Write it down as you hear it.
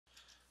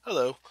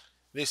Hello,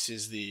 this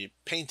is the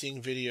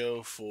painting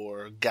video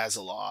for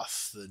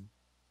Gazzuloth the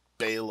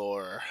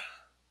Balor.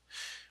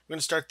 We're going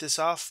to start this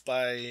off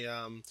by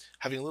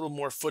having a little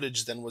more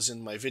footage than was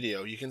in my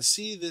video. You can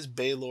see this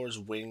Balor's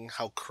wing,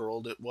 how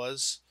curled it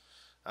was.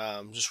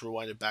 Just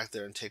rewind it back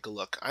there and take a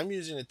look. I'm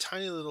using a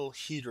tiny little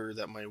heater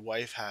that my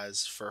wife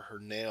has for her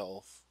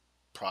nail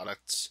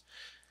products.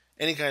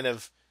 Any kind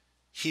of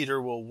heater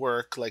will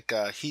work, like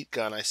a heat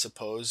gun, I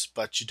suppose,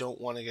 but you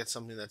don't want to get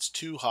something that's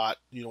too hot.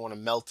 You don't want to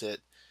melt it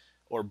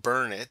or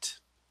burn it.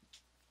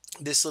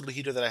 This little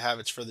heater that I have,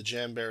 it's for the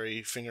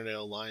Jamberry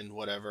fingernail line,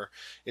 whatever.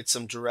 It's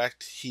some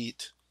direct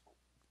heat,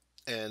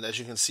 and as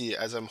you can see,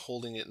 as I'm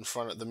holding it in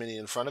front of the mini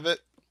in front of it,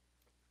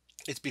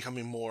 it's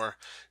becoming more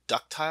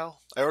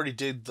ductile. I already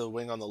did the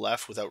wing on the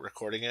left without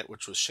recording it,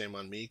 which was shame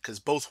on me because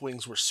both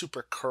wings were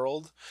super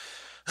curled.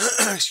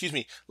 Excuse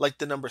me, like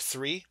the number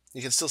 3.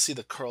 You can still see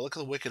the curl. Look at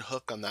the wicked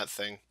hook on that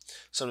thing.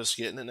 So I'm just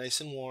getting it nice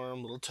and warm,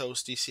 a little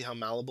toasty. See how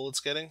malleable it's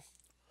getting?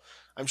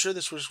 I'm sure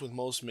this works with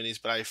most minis,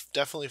 but I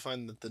definitely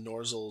find that the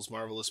Norzul's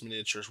Marvelous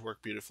Miniatures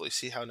work beautifully.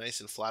 See how nice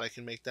and flat I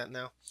can make that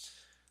now?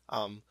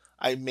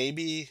 I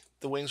maybe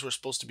the wings were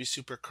supposed to be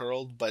super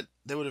curled, but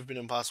they would have been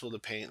impossible to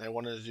paint. And I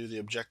wanted to do the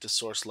objective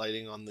source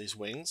lighting on these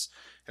wings,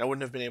 and I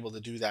wouldn't have been able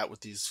to do that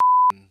with these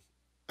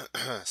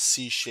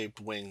C-shaped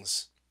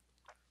wings.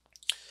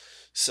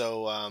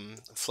 So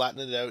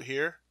flatten it out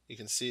here. You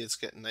can see it's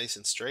getting nice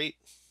and straight.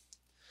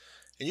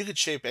 And you could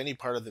shape any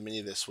part of the mini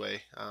this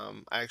way. I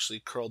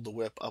actually curled the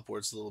whip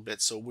upwards a little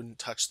bit so it wouldn't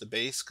touch the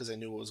base because I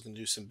knew I was going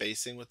to do some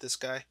basing with this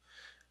guy.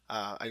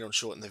 I don't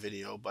show it in the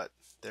video, but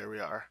there we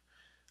are.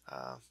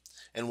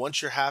 And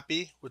once you're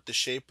happy with the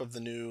shape of the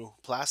new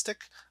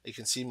plastic, you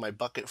can see my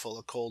bucket full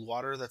of cold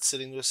water that's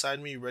sitting beside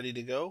me ready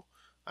to go.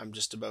 I'm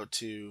just about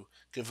to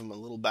give him a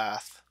little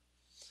bath.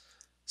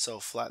 So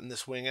flatten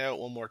this wing out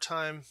one more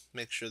time.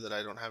 Make sure that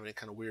I don't have any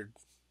kind of weird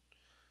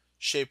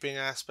shaping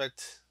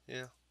aspect.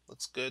 Yeah,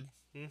 looks good.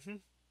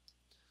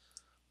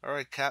 All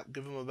right, Cap,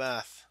 give him a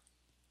bath.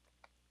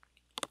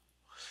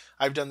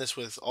 I've done this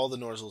with all the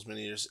Norzul's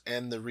minis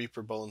and the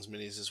Reaper Bones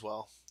minis as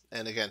well.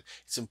 And again,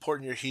 it's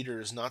important your heater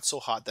is not so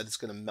hot that it's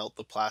going to melt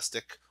the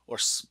plastic or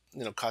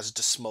cause it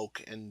to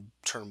smoke and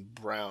turn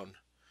brown.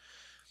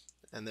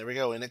 And there we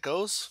go, in it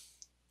goes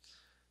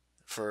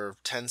for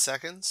 10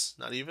 seconds,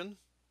 not even.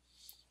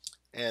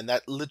 And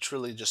that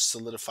literally just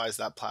solidifies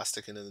that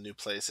plastic into the new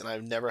place. And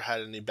I've never had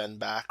any bend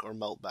back or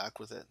melt back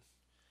with it.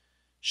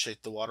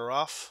 Shake the water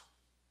off,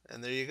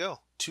 and there you go.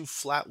 2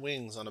 flat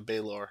wings on a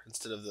Balor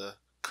instead of the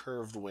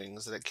curved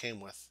wings that it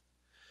came with.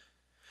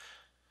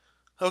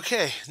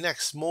 Okay,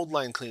 next, mold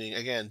line cleaning.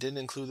 Again, didn't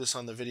include this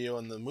on the video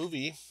in the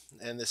movie,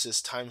 and this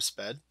is time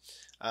sped.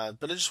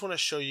 But I just want to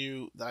show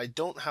you that I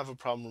don't have a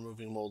problem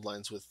removing mold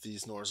lines with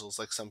these Norzuls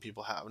like some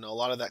people have. Now, a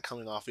lot of that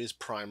coming off is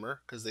primer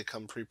because they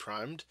come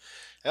pre-primed.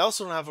 I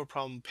also don't have a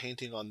problem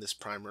painting on this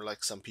primer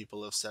like some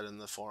people have said in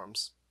the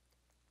forums.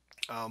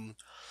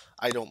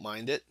 I don't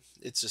mind it.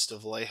 It's just a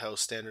Vallejo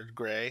standard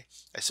gray.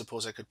 I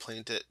suppose I could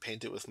paint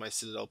it with my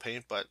Citadel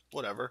paint, but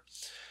whatever.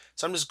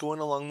 So I'm just going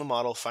along the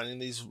model, finding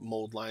these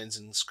mold lines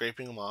and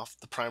scraping them off.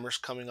 The primer's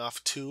coming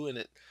off too, and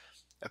it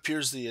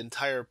appears the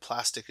entire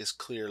plastic is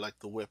clear like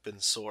the whip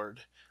and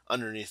sword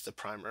underneath the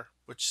primer,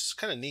 which is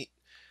kind of neat.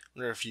 I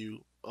wonder if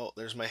you... Oh,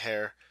 there's my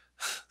hair.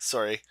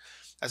 Sorry.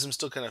 As I'm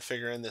still kind of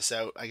figuring this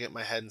out, I get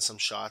my head in some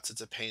shots.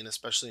 It's a pain,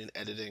 especially in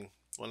editing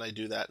when I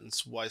do that, and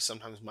it's why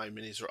sometimes my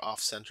minis are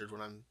off-centered when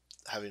I'm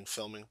having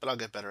filming, but I'll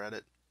get better at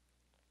it.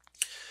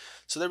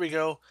 So there we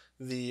go,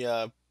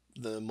 the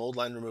mold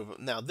line removal.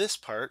 Now this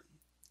part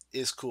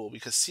is cool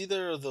because see,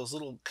 there are those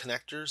little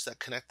connectors that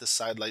connect the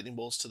side lightning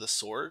bolts to the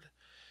sword.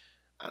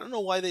 I don't know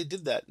why they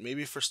did that.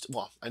 Maybe for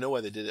well, I know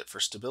why they did it, for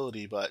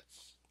stability, but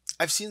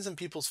I've seen some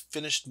people's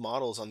finished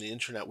models on the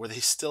internet where they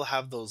still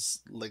have those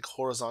like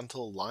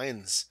horizontal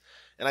lines,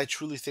 and I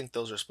truly think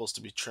those are supposed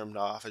to be trimmed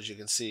off. As you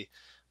can see,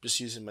 I'm just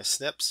using my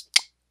snips.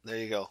 There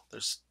you go.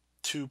 There's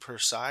 2 per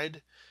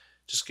side.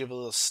 Just give a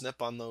little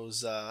snip on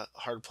those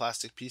hard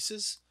plastic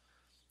pieces,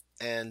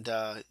 and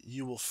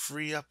you will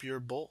free up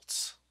your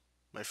bolts,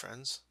 my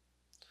friends,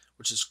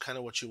 which is kind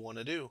of what you want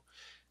to do,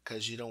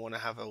 because you don't want to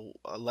have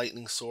a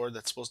lightning sword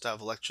that's supposed to have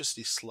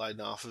electricity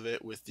sliding off of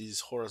it with these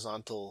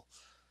horizontal,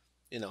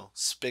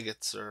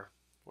 spigots, or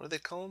what do they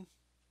call them?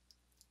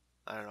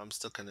 I don't know, I'm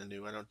still kind of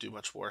new. I don't do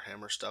much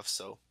Warhammer stuff,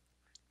 so...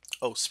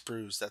 Oh,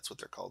 sprues, that's what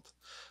they're called.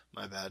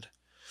 My bad.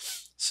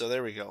 So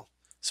there we go.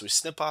 So we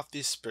snip off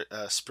these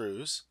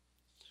sprues.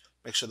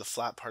 Make sure the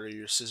flat part of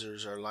your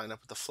scissors are lined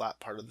up with the flat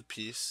part of the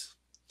piece.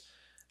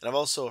 And I've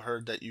also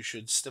heard that you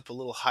should snip a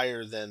little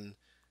higher than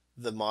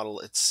the model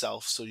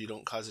itself so you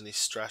don't cause any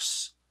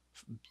stress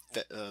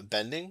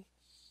bending.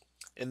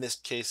 In this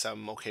case,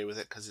 I'm okay with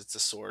it because it's a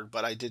sword,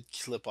 but I did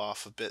clip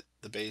off a bit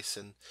the base,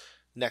 and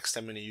next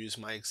I'm going to use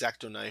my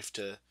X-Acto knife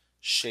to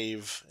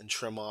shave and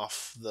trim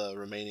off the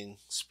remaining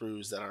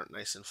sprues that aren't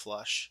nice and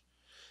flush.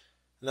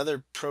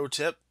 Another pro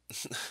tip,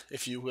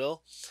 if you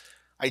will,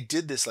 I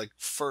did this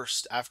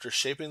first after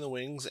shaping the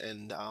wings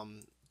and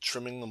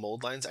trimming the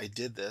mold lines. I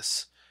did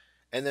this,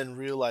 and then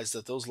realized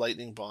that those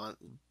lightning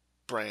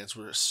brands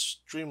were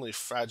extremely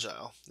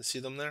fragile. You see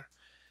them there?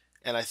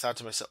 And I thought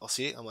to myself, oh,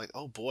 see, I'm like,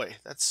 oh boy,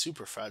 that's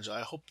super fragile.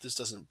 I hope this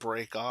doesn't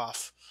break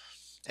off.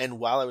 And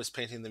while I was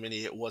painting the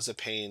Mini, it was a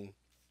pain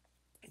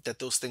that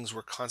those things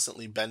were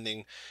constantly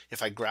bending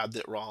if I grabbed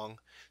it wrong.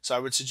 So I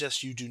would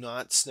suggest you do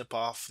not snip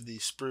off the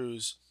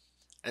sprues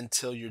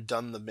until you're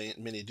done the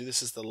Mini. Do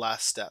this as the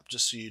last step,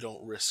 just so you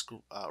don't risk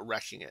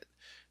wrecking it.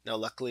 Now,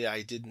 luckily,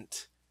 I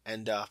didn't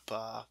end up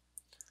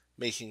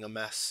making a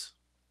mess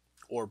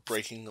or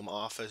breaking them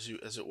off, as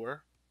it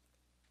were.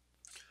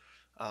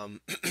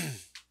 Um,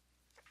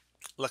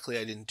 Luckily,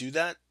 I didn't do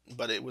that,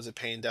 but it was a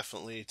pain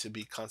definitely to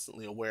be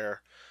constantly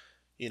aware.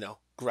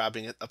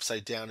 Grabbing it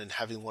upside down and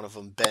having one of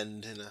them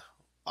bend in a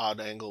odd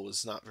angle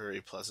was not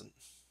very pleasant.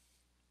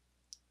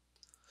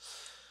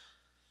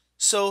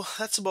 So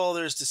that's about all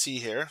there is to see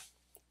here,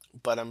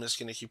 but I'm just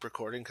going to keep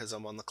recording because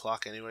I'm on the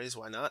clock anyways.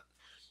 Why not?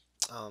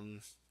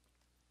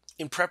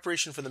 In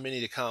preparation for the Mini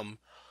to come,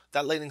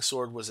 that lightning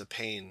sword was a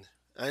pain.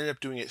 I ended up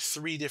doing it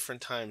 3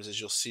 different times, as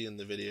you'll see in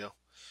the video.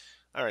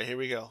 All right, here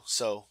we go.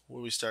 So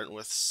what are we starting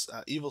with?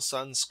 Evil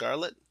Sun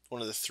Scarlet,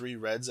 one of the 3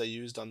 reds I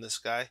used on this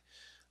guy.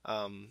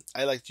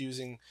 I liked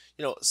using,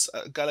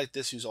 a guy like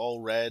this who's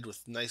all red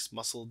with nice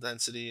muscle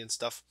density and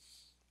stuff.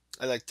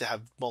 I like to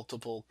have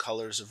multiple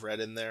colors of red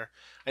in there.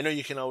 I know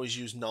you can always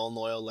use Null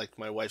Oil like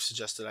my wife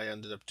suggested I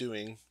ended up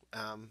doing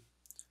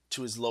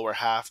to his lower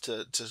half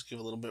to give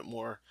a little bit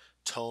more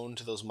tone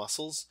to those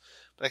muscles.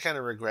 But I kind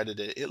of regretted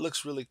it. It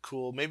looks really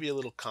cool, maybe a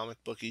little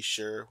comic booky,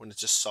 sure, when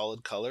it's just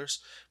solid colors.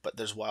 But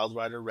there's Wild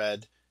Rider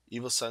Red,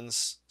 Evil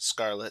Sun's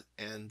Scarlet,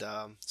 and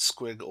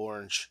Squig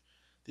Orange.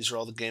 These are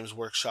all the Games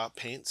Workshop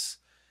paints,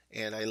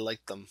 and I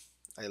like them.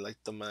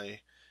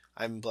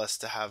 I'm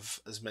blessed to have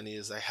as many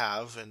as I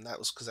have, and that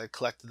was because I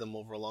collected them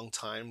over a long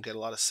time, get a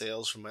lot of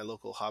sales from my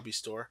local hobby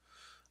store,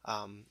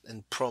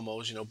 and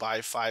promos,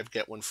 buy 5,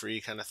 get 1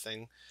 free kind of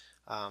thing.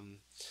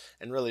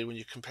 And really, when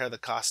you compare the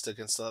cost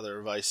against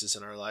other vices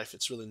in our life,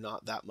 it's really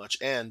not that much.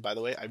 And by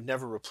the way, I've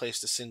never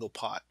replaced a single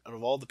pot. Out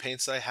of all the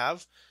paints that I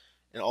have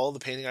and all the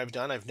painting I've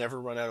done, I've never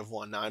run out of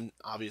one. Now,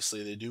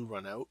 obviously, they do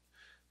run out,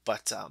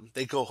 but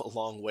they go a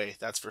long way,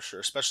 that's for sure,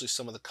 especially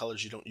some of the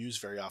colors you don't use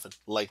very often,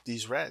 like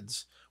these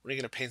reds. When are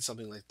you going to paint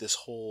something like this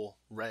whole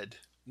red?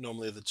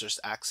 Normally, that's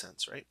just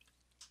accents, right?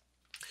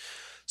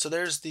 So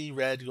there's the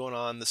red going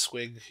on, the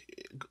Squig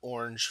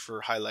Orange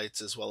for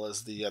highlights, as well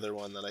as the other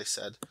one that I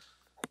said,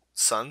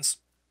 Suns,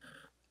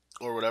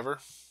 or whatever.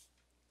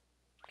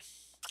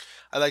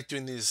 I like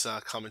doing these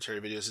commentary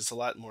videos. It's a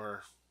lot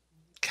more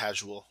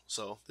casual.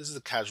 So this is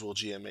a casual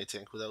GMA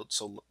tank without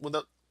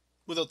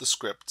the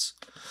scripts.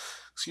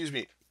 Excuse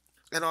me.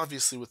 And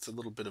obviously with a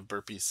little bit of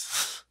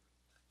burpees.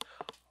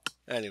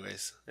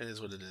 Anyways, it is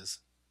what it is.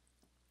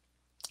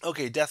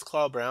 Okay,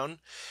 Deathclaw Brown.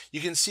 You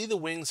can see the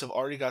wings have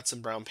already got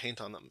some brown paint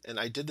on them. And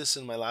I did this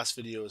in my last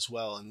video as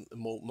well, and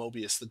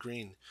Mobius the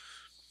green.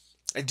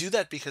 I do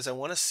that because I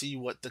want to see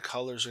what the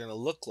colors are going to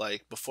look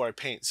like before I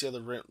paint. See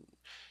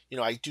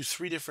how I do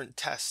 3 different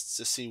tests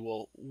to see,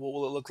 well, what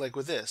will it look like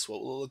with this?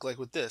 What will it look like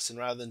with this? And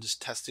rather than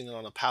just testing it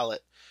on a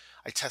palette,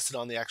 I test it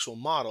on the actual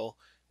model,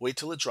 wait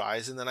till it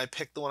dries, and then I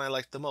pick the one I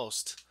like the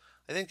most.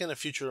 I think in the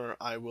future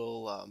I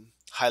will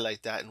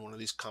highlight that in one of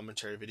these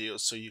commentary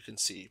videos so you can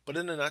see. But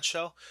in a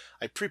nutshell,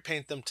 I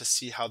pre-paint them to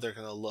see how they're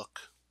going to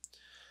look.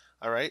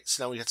 Alright,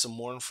 so now we got some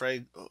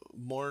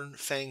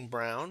Mournfang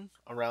Brown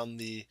around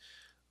the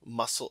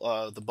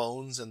muscle, the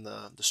bones and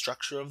the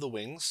structure of the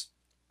wings.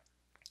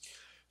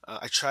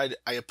 I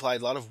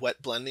applied a lot of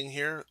wet blending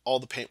here. All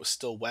the paint was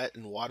still wet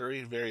and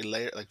watery, very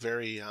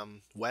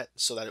wet,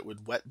 so that it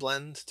would wet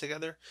blend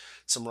together.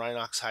 Some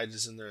Rhinox hide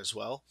is in there as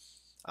well.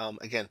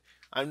 Again,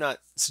 I'm not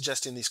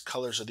suggesting these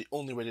colors are the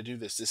only way to do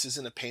this. This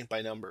isn't a paint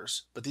by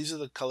numbers, but these are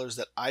the colors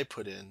that I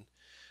put in.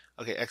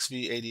 Okay,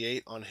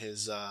 XV88 on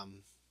his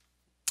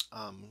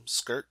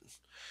skirt.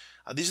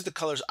 These are the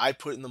colors I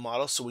put in the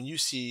model, so when you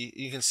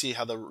can see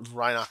how the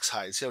Rhinox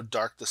hide, see how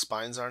dark the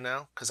spines are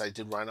now? Because I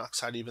did Rhinox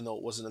hide even though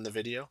it wasn't in the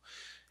video.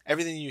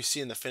 Everything you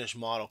see in the finished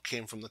model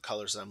came from the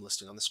colors that I'm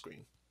listing on the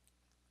screen.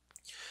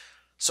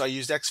 So I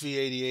used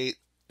XV88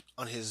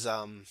 on his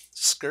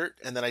skirt,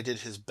 and then I did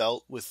his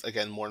belt with,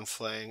 again,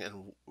 Mournfang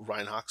and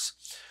Rhinox.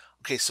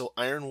 Okay, so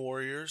Iron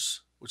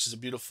Warriors, which is a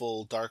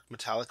beautiful dark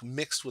metallic,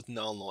 mixed with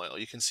Null Oil.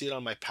 You can see it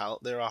on my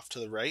palette there off to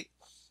the right.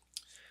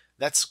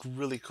 That's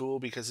really cool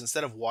because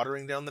instead of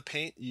watering down the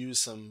paint, you use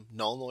some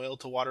Null Oil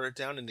to water it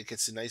down, and it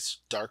gets a nice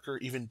darker,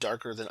 even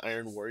darker than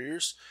Iron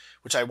Warriors,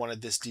 which I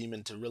wanted this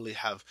demon to really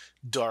have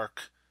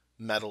dark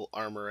metal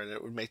armor, and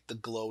it would make the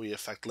glowy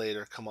effect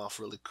later come off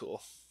really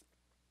cool.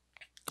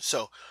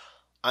 So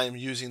I'm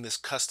using this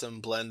custom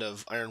blend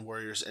of Iron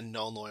Warriors and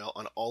Null Oil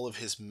on all of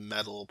his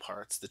metal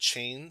parts, the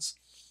chains,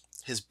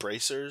 his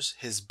bracers,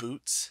 his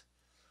boots,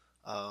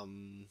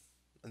 and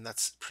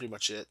that's pretty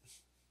much it.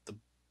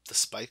 The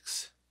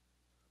spikes.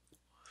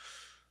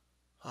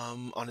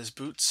 On his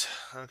boots.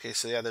 Okay,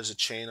 so yeah, there's a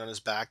chain on his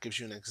back, gives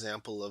you an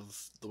example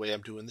of the way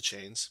I'm doing the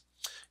chains.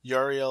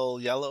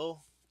 Uriel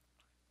Yellow,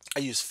 I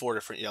used 4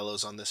 different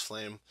yellows on this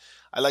flame.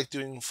 I like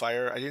doing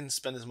fire. I didn't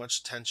spend as much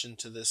attention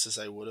to this as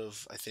I would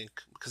have, I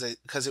think,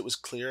 because it was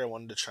clear. I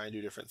wanted to try and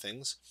do different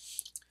things.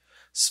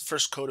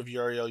 First coat of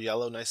Uriel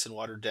yellow, nice and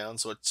watered down,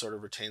 so it sort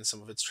of retains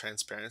some of its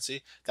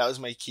transparency. That was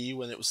my key.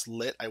 When it was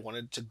lit, I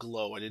wanted it to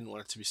glow. I didn't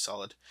want it to be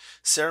solid.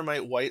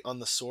 Ceramite white on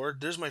the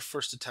sword. There's my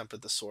first attempt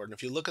at the sword. And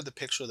if you look at the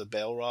picture of the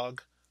Balrog,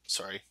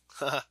 sorry,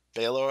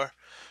 Balor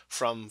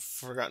from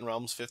Forgotten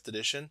Realms 5th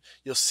edition,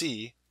 you'll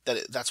see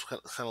that that's what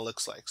it kind of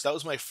looks like. So that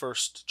was my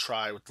first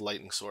try with the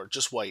lightning sword,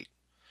 just white.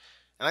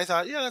 And I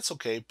thought, yeah, that's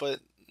okay, but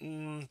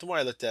the more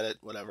I looked at it,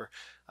 whatever.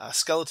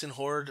 Skeleton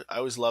Horde, I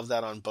always loved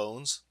that on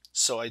bones.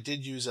 So I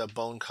did use a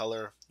bone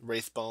color,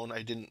 Wraith Bone.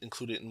 I didn't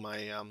include it in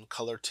my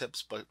color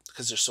tips, but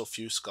because there's so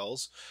few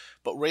skulls.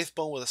 But Wraith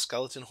Bone with a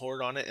Skeleton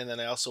Horde on it, and then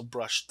I also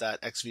brushed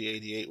that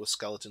XV88 with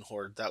Skeleton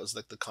Horde. That was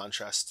like the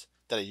contrast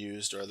that I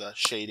used, or the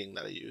shading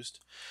that I used.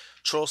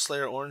 Troll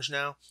Slayer Orange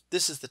now.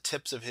 This is the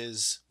tips of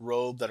his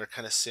robe that are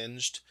kind of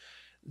singed.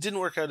 Didn't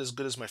work out as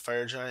good as my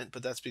Fire Giant,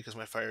 but that's because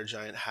my Fire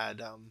Giant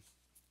had...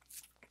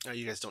 oh,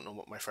 you guys don't know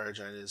what my Fire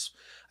Giant is.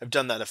 I've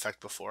done that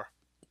effect before.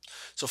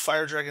 So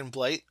Fire Dragon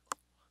Blight.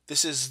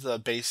 This is the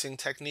basing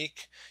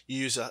technique. You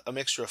use a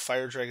mixture of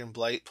Fire Dragon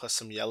Blight plus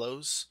some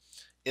yellows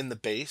in the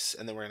base,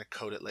 and then we're going to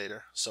coat it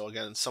later. So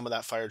again, some of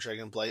that Fire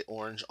Dragon Blight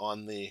orange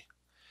on the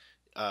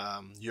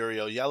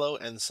Uriel yellow,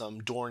 and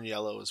some Dorn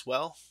yellow as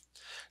well.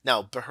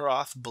 Now,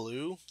 Baharoth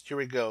blue. Here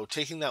we go.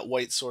 Taking that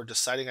white sword,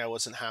 deciding I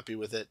wasn't happy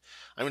with it.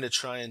 I'm going to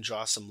try and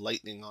draw some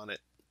lightning on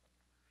it.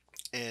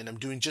 And I'm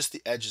doing just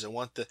the edges. I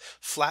want the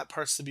flat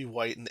parts to be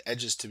white and the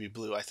edges to be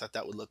blue. I thought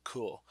that would look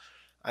cool.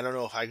 I don't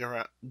know if I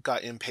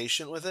got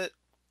impatient with it.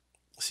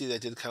 See, I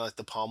did kind of like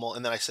the pommel,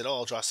 and then I said, oh,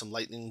 I'll draw some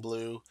lightning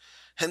blue.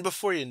 And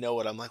before you know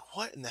it, I'm like,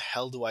 what in the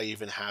hell do I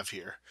even have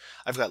here?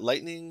 I've got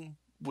lightning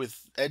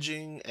with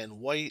edging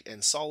and white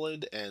and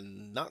solid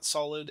and not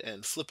solid,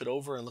 and flip it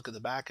over and look at the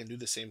back and do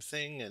the same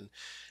thing,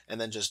 and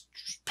then just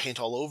paint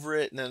all over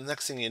it. And then the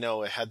next thing you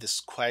know, I had this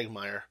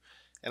quagmire.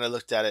 And I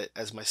looked at it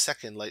as my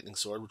second lightning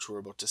sword, which we're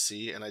about to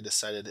see, and I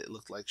decided it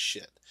looked like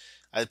shit.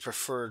 I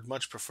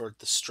much preferred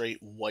the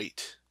straight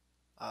white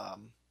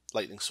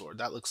lightning sword.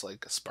 That looks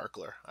like a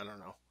sparkler. I don't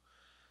know.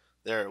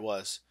 There it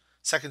was.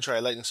 Second try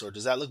lightning sword.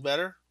 Does that look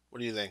better? What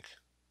do you think?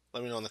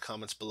 Let me know in the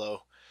comments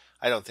below.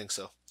 I don't think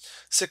so.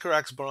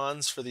 Sycorax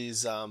bronze for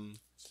these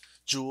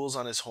jewels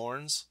on his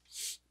horns.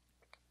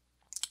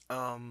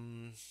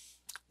 Nose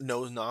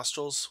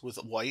nostrils with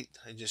white.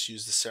 I just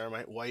used the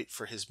ceramite white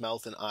for his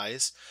mouth and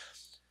eyes.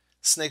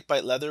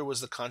 Snakebite leather was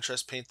the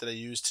contrast paint that I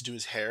used to do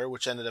his hair,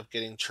 which ended up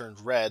getting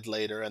turned red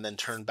later and then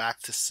turned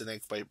back to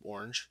snakebite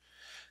orange.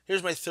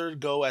 Here's my third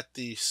go at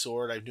the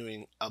sword. I'm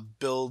doing a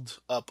build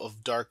up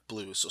of dark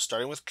blue. So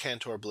starting with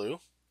Cantor blue,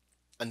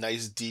 a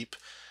nice deep,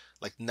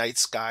 like night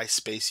sky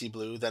spacey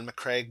blue, then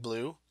McCraig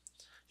blue.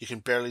 You can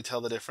barely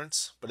tell the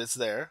difference, but it's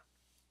there.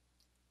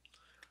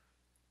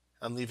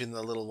 I'm leaving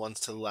the little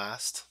ones to the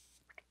last.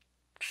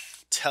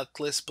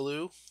 Teclis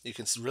blue, you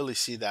can really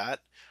see that.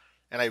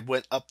 And I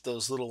went up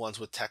those little ones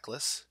with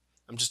Teclis.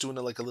 I'm just doing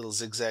it like a little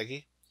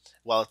zigzaggy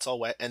while it's all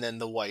wet. And then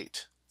the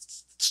white.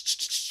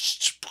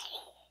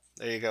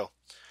 There you go.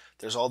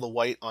 There's all the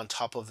white on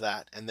top of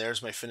that. And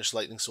there's my finished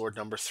lightning sword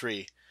number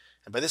 3.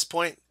 And by this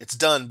point, it's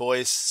done,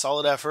 boys.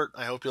 Solid effort.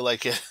 I hope you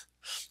like it.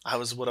 I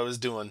was what I was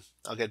doing.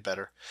 I'll get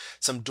better.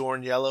 Some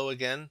Dorn yellow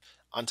again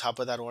on top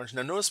of that orange.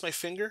 Now notice my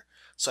finger.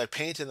 So I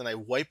paint and then I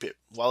wipe it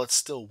while it's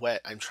still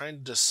wet. I'm trying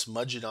to just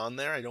smudge it on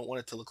there. I don't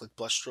want it to look like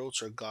blush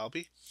strokes or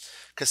gobby.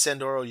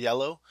 Cassandoro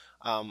yellow.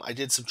 I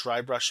did some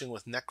dry brushing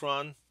with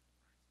Necron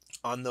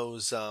on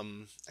those.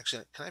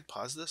 Actually, can I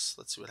pause this?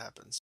 Let's see what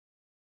happens.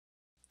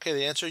 Okay,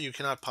 the answer, you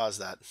cannot pause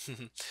that.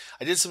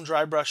 I did some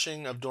dry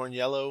brushing of Dorn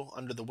yellow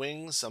under the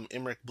wings, some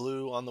Imric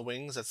blue on the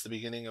wings. That's the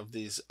beginning of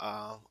these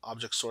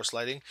object source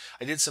lighting.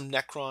 I did some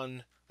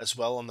Necron as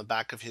well on the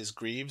back of his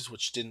greaves,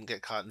 which didn't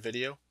get caught in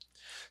video.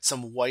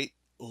 Some white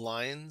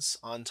lines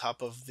on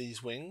top of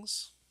these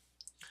wings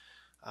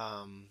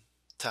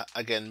to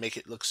again make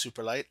it look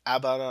super light.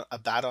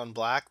 Abaddon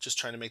black, just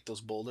trying to make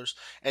those boulders,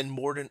 and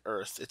Mordant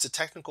earth. It's a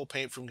technical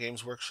paint from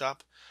Games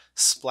Workshop.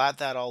 Splat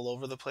that all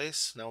over the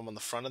place. Now I'm on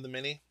the front of the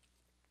mini.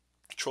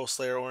 Troll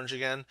Slayer orange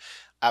again,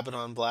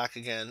 Abaddon black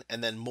again,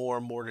 and then more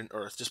Mordant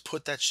earth. Just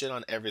put that shit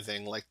on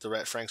everything, like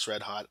the Frank's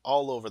Red Hot,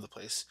 all over the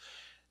place.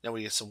 Now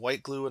we get some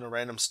white glue and a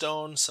random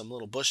stone, some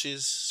little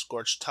bushes,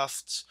 scorched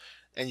tufts,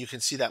 and you can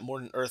see that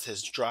Mordant earth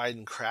has dried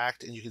and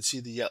cracked, and you can see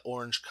the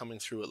orange coming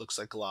through. It looks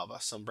like lava.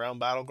 Some brown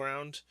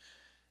battleground,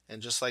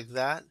 and just like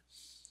that,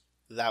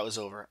 that was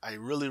over. I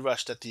really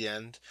rushed at the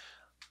end.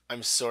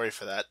 I'm sorry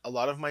for that. A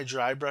lot of my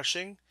dry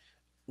brushing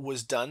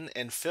was done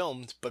and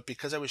filmed, but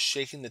because I was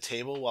shaking the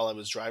table while I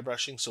was dry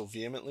brushing so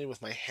vehemently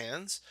with my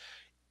hands,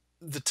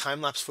 the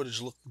time-lapse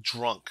footage looked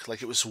drunk,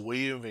 like it was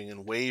waving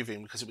and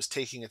waving because it was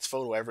taking its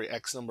photo every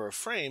X number of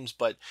frames,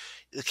 but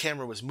the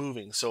camera was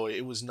moving, so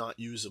it was not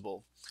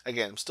usable.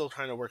 Again, I'm still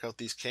trying to work out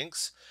these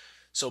kinks.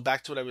 So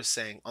back to what I was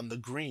saying. On the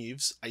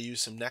greaves, I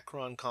used some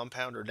Necron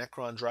compound or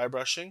Necron dry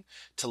brushing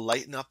to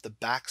lighten up the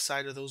back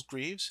side of those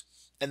greaves.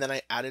 and then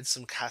I added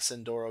some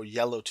Casandoro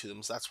yellow to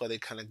them, so that's why they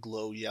kind of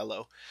glow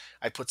yellow.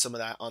 I put some of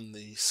that on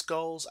the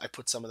skulls, I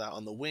put some of that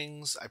on the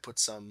wings, I put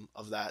some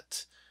of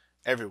that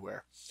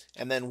everywhere.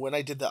 And then when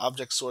I did the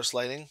object source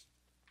lighting,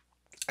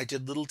 I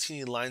did little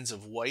teeny lines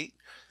of white,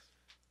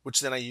 which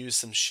then I used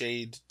some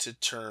shade to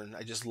turn.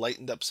 I just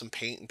lightened up some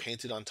paint and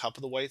painted on top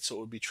of the white so it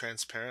would be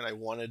transparent. I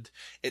wanted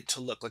it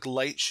to look like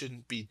light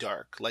shouldn't be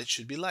dark, light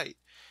should be light.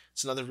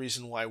 It's another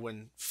reason why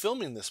when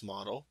filming this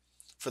model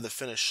for the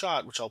finished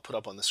shot, which I'll put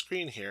up on the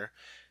screen here,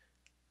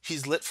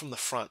 he's lit from the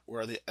front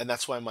and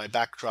that's why my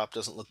backdrop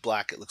doesn't look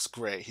black, it looks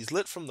gray. He's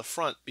lit from the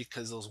front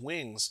because those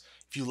wings,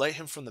 if you light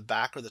him from the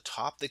back or the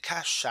top, they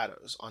cast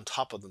shadows on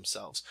top of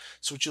themselves.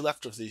 So what you're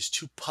left with these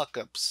two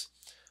puckets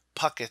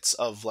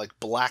of like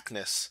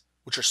blackness,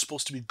 which are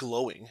supposed to be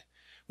glowing,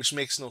 which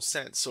makes no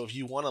sense. So if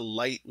you want to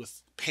light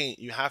with paint,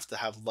 you have to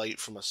have light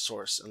from a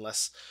source,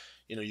 unless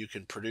you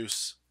can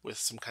produce with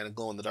some kind of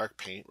glow in the dark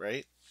paint,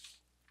 right?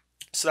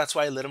 So that's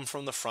why I lit him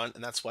from the front,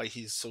 and that's why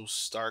he's so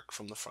stark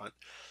from the front.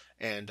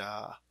 And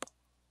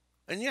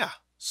yeah,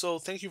 so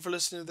thank you for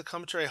listening to the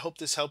commentary. I hope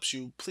this helps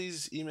you.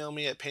 Please email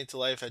me at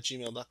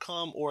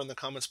painttolife@gmail.com or in the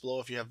comments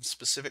below if you have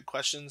specific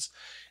questions.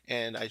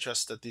 And I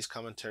trust that these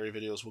commentary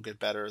videos will get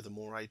better the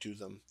more I do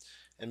them.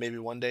 And maybe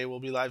one day we'll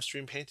be live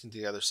stream painting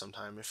together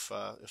sometime if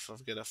I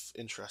get enough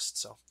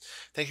interest. So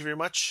thank you very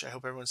much. I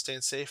hope everyone's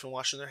staying safe and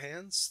washing their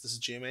hands. This is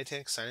GMA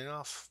Tank signing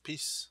off.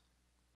 Peace.